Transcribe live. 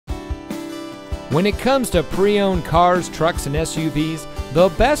When it comes to pre-owned cars, trucks, and SUVs, the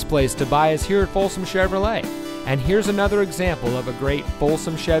best place to buy is here at Folsom Chevrolet. And here's another example of a great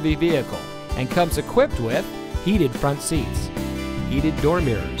Folsom Chevy vehicle, and comes equipped with heated front seats, heated door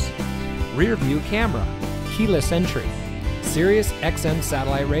mirrors, rear view camera, keyless entry, Sirius XM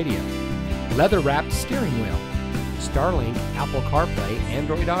satellite radio, leather-wrapped steering wheel, Starlink Apple CarPlay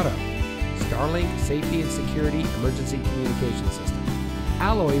Android Auto, Starlink Safety and Security Emergency Communication System,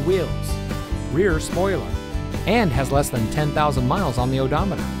 alloy wheels, rear spoiler, and has less than 10,000 miles on the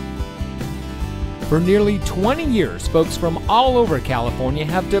odometer. For nearly 20 years, folks from all over California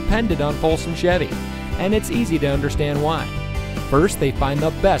have depended on Folsom Chevy, and it's easy to understand why. First, they find the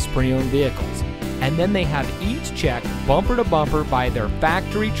best pre-owned vehicles, and then they have each checked bumper to bumper by their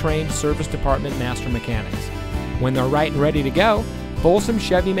factory-trained service department master mechanics. When they're right and ready to go, Folsom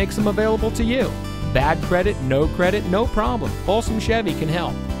Chevy makes them available to you. Bad credit, no problem. Folsom Chevy can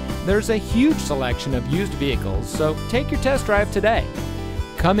help. There's a huge selection of used vehicles, so take your test drive today.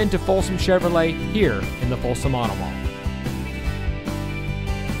 Come into Folsom Chevrolet here in the Folsom Auto Mall.